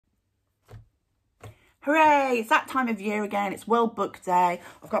Hooray, it's that time of year again. It's World Book Day.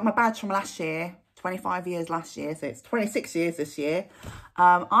 I've got my badge from last year, 25 years last year, so it's 26 years this year.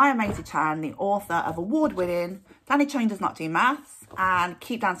 I am Maisie Chan, the author of award-winning Danny Chung Does Not Do Maths and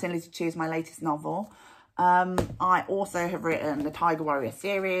Keep Dancing Lizzie Choose, my latest novel. I also have written the Tiger Warrior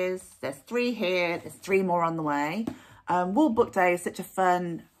series. There's 3 here, there's 3 more on the way. World Book Day is such a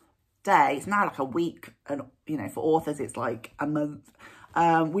fun day. It's now like a week, and you know, for authors it's like a month.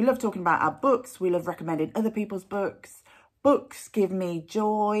 We love talking about our books. We love recommending other people's books. Books give me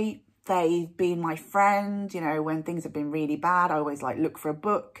joy. They've been my friend. You know, when things have been really bad, I always like look for a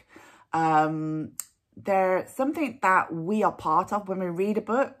book. They're something that we are part of when we read a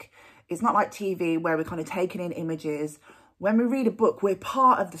book. It's not like TV where we're kind of taking in images. When we read a book, we're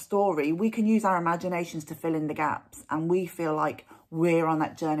part of the story. We can use our imaginations to fill in the gaps, and we feel like we're on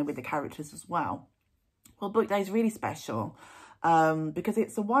that journey with the characters as well. Well, Book Day is really special. Because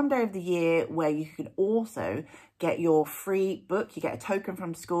it's the one day of the year where you can also get your free book. You get a token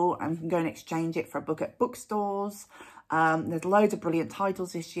from school and you can go and exchange it for a book at bookstores. There's loads of brilliant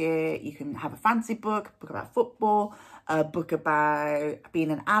titles this year. You can have a fancy book, book about football, a book about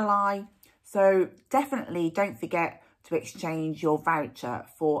being an ally. So definitely don't forget to exchange your voucher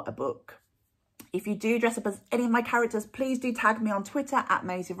for a book. If you do dress up as any of my characters, please do tag me on Twitter at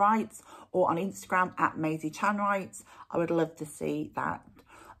Maisie Writes or on Instagram at Maisie Chan Writes. I would love to see that.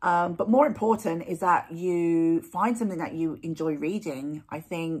 But more important is that you find something that you enjoy reading. I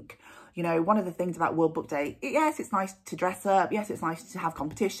think, you know, one of the things about World Book Day, yes, it's nice to dress up. Yes, it's nice to have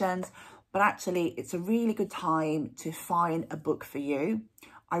competitions. But actually, it's a really good time to find a book for you.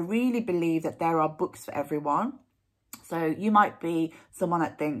 I really believe that there are books for everyone. So you might be someone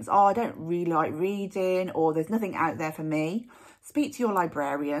that thinks, oh, I don't really like reading, or there's nothing out there for me. Speak to your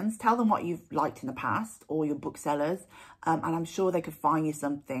librarians, tell them what you've liked in the past, or your booksellers, and I'm sure they could find you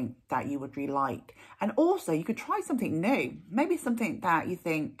something that you would really like. And also you could try something new, maybe something that you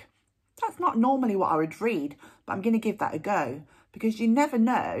think, that's not normally what I would read, but I'm going to give that a go, because you never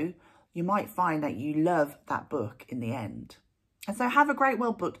know, you might find that you love that book in the end. And so have a great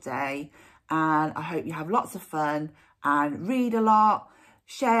World Book Day, and I hope you have lots of fun and read a lot.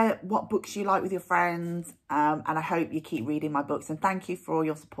 Share what books you like with your friends, and I hope you keep reading my books, and thank you for all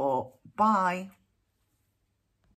your support. Bye.